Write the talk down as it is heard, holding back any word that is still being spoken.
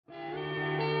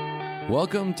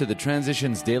Welcome to the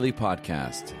Transitions Daily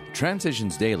podcast.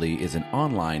 Transitions Daily is an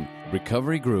online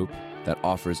recovery group that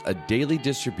offers a daily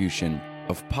distribution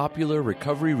of popular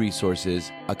recovery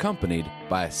resources accompanied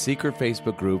by a secret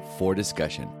Facebook group for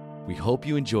discussion. We hope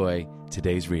you enjoy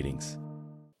today's readings.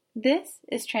 This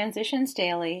is Transitions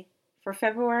Daily for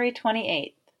February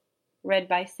 28th, read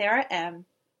by Sarah M.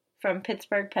 from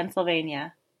Pittsburgh,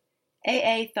 Pennsylvania.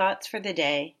 AA Thoughts for the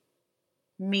Day.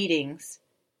 Meetings.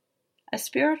 A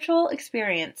spiritual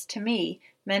experience to me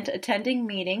meant attending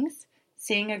meetings,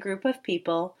 seeing a group of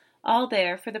people, all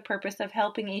there for the purpose of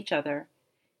helping each other,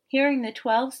 hearing the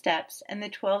 12 steps and the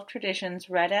 12 traditions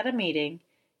read at a meeting,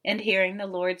 and hearing the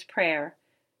Lord's Prayer,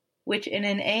 which in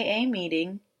an AA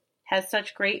meeting has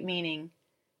such great meaning.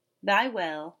 Thy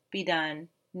will be done,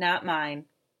 not mine.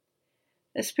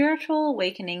 A spiritual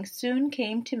awakening soon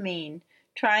came to mean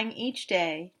trying each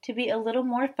day to be a little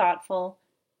more thoughtful,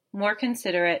 more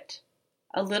considerate,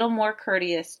 a little more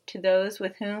courteous to those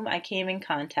with whom I came in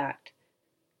contact.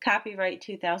 Copyright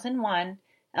 2001,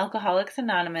 Alcoholics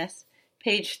Anonymous,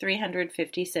 page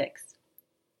 356.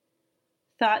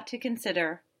 Thought to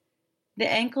consider. The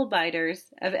ankle biters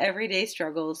of everyday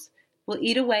struggles will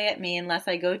eat away at me unless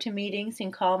I go to meetings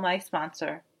and call my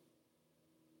sponsor.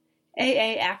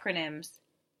 AA acronyms.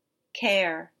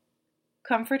 CARE.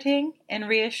 Comforting and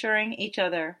reassuring each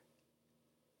other.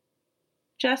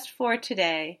 Just for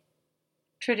today.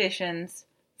 Traditions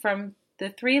from the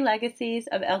 3 Legacies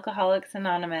of Alcoholics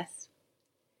Anonymous.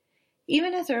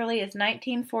 Even as early as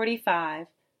 1945,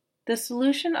 the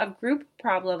solution of group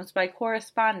problems by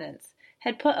correspondence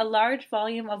had put a large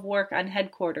volume of work on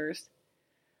headquarters.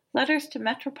 Letters to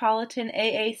metropolitan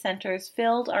AA centers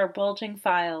filled our bulging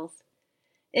files.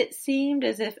 It seemed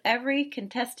as if every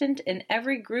contestant in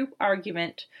every group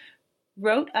argument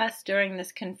wrote us during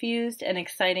this confused and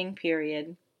exciting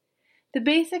period. The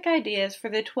basic ideas for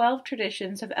the 12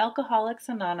 traditions of Alcoholics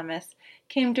Anonymous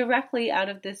came directly out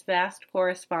of this vast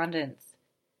correspondence.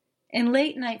 In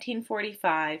late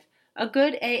 1945, a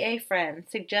good AA friend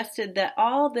suggested that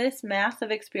all this mass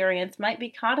of experience might be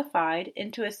codified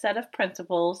into a set of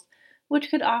principles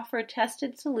which could offer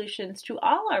tested solutions to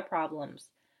all our problems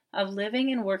of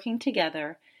living and working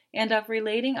together and of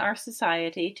relating our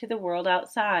society to the world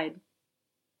outside.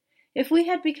 If we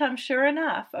had become sure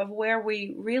enough of where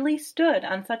we really stood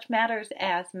on such matters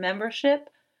as membership,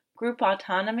 group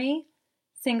autonomy,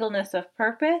 singleness of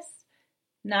purpose,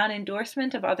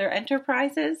 non-endorsement of other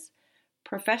enterprises,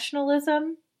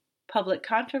 professionalism, public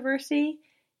controversy,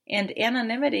 and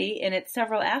anonymity in its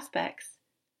several aspects,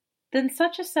 then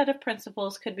such a set of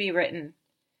principles could be written.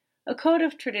 A code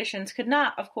of traditions could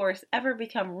not, of course, ever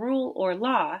become rule or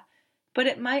law, but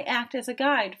it might act as a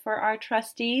guide for our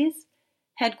trustees,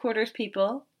 headquarters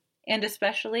people, and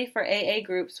especially for AA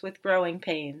groups with growing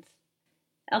pains.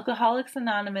 Alcoholics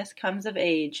Anonymous Comes of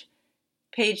Age,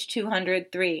 page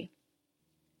 203.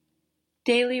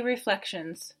 Daily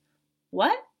Reflections.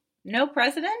 What? No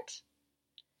president?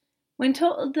 When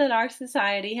told that our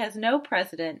society has no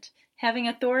president having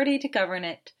authority to govern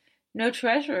it, no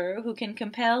treasurer who can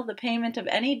compel the payment of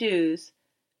any dues,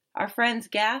 our friends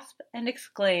gasp and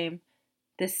exclaim,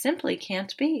 "This simply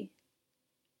can't be."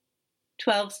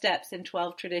 12 Steps and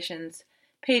 12 Traditions,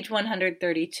 page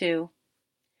 132.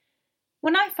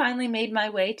 When I finally made my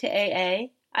way to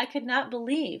AA, I could not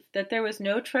believe that there was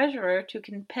no treasurer to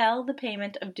compel the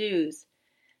payment of dues.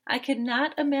 I could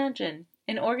not imagine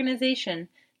an organization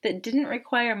that didn't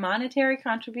require monetary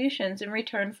contributions in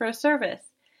return for a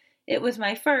service. It was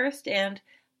my first and,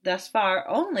 thus far,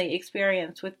 only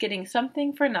experience with getting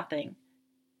something for nothing.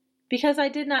 Because I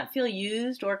did not feel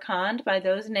used or conned by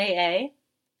those in AA,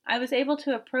 I was able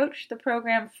to approach the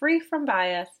program free from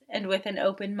bias and with an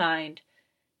open mind.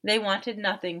 They wanted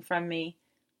nothing from me.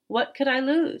 What could I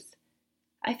lose?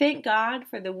 I thank God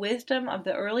for the wisdom of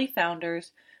the early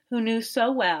founders who knew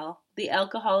so well the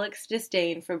alcoholic's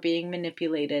disdain for being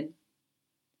manipulated.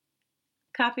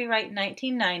 Copyright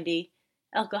 1990,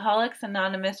 Alcoholics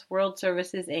Anonymous World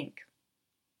Services, Inc.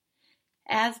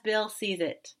 As Bill Sees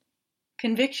It.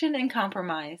 Conviction and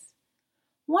Compromise.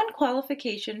 One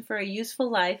qualification for a useful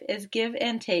life is give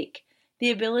and take,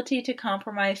 the ability to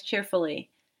compromise cheerfully.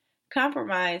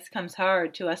 Compromise comes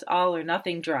hard to us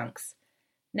all-or-nothing drunks.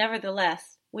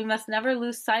 Nevertheless, we must never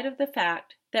lose sight of the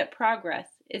fact that progress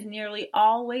is nearly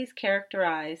always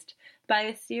characterized by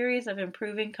a series of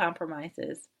improving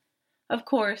compromises. Of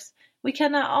course, we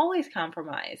cannot always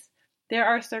compromise. There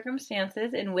are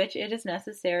circumstances in which it is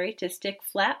necessary to stick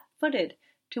flat-footed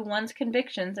to one's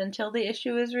convictions until the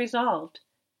issue is resolved.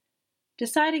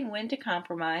 Deciding when to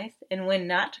compromise and when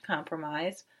not to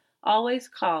compromise always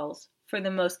calls for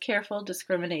the most careful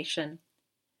discrimination.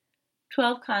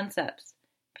 12 Concepts,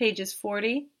 pages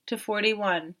 40 to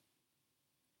 41.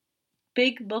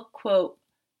 Big Book Quote,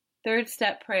 Third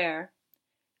Step Prayer.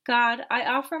 God, I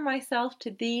offer myself to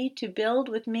Thee to build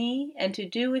with me and to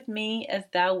do with me as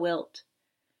Thou wilt.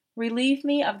 Relieve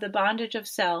me of the bondage of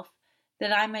self,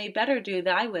 that I may better do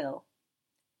Thy will.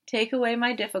 Take away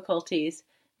my difficulties,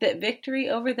 that victory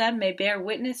over them may bear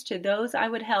witness to those I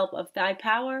would help of Thy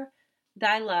power,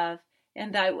 Thy love,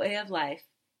 and Thy way of life.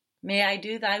 May I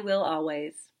do Thy will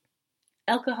always.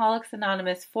 Alcoholics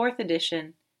Anonymous, 4th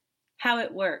edition. How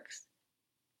It Works.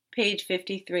 Page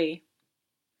 53.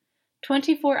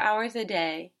 24 hours a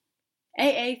day.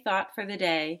 AA thought for the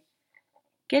day.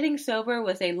 Getting sober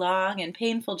was a long and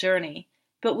painful journey,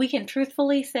 but we can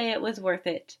truthfully say it was worth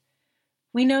it.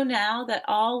 We know now that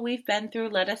all we've been through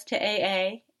led us to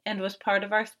AA and was part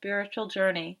of our spiritual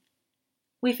journey.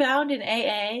 We found in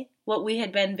AA what we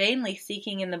had been vainly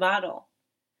seeking in the bottle.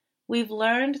 We've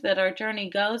learned that our journey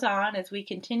goes on as we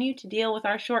continue to deal with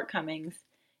our shortcomings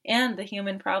and the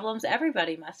human problems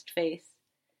everybody must face.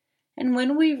 And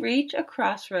when we reach a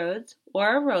crossroads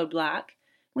or a roadblock,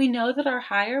 we know that our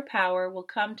higher power will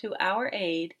come to our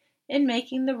aid in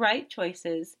making the right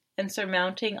choices and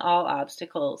surmounting all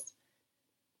obstacles.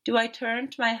 Do I turn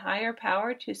to my higher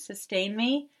power to sustain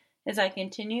me as I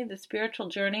continue the spiritual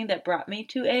journey that brought me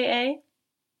to AA?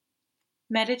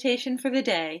 Meditation for the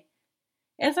day.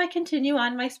 As I continue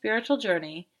on my spiritual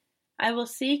journey, I will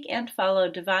seek and follow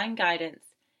divine guidance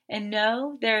and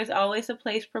know there is always a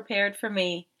place prepared for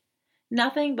me.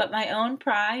 Nothing but my own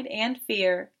pride and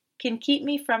fear can keep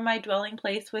me from my dwelling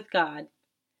place with God.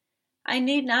 I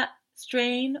need not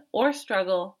strain or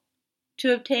struggle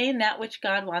to obtain that which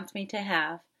God wants me to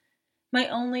have. My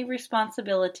only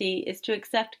responsibility is to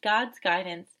accept God's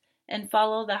guidance and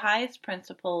follow the highest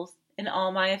principles in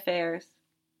all my affairs.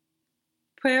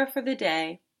 Prayer for the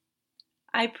day.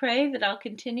 I pray that I'll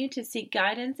continue to seek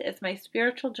guidance as my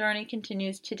spiritual journey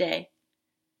continues today.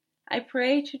 I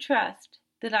pray to trust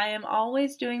that I am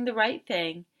always doing the right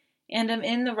thing and am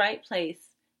in the right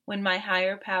place when my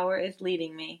higher power is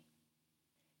leading me.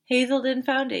 Hazelden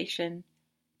Foundation,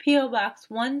 P.O. Box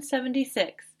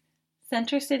 176,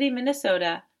 Center City,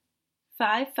 Minnesota,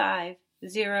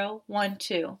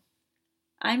 55012.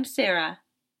 I'm Sarah,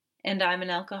 and I'm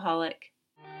an alcoholic.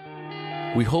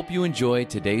 We hope you enjoyed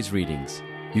today's readings.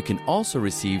 You can also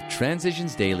receive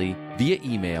Transitions Daily via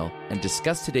email and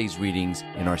discuss today's readings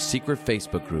in our secret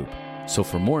Facebook group. So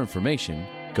for more information,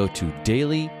 go to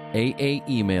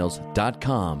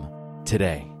dailyaaemails.com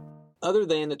today. Other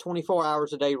than the 24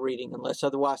 hours a day reading, unless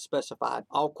otherwise specified,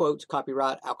 all quotes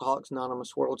copyright Alcoholics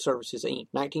Anonymous World Services, Inc.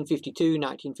 1952,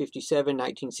 1957,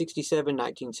 1967,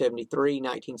 1973,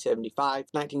 1975,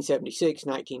 1976,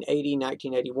 1980,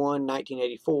 1981,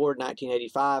 1984,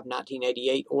 1985,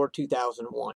 1988, or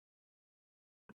 2001.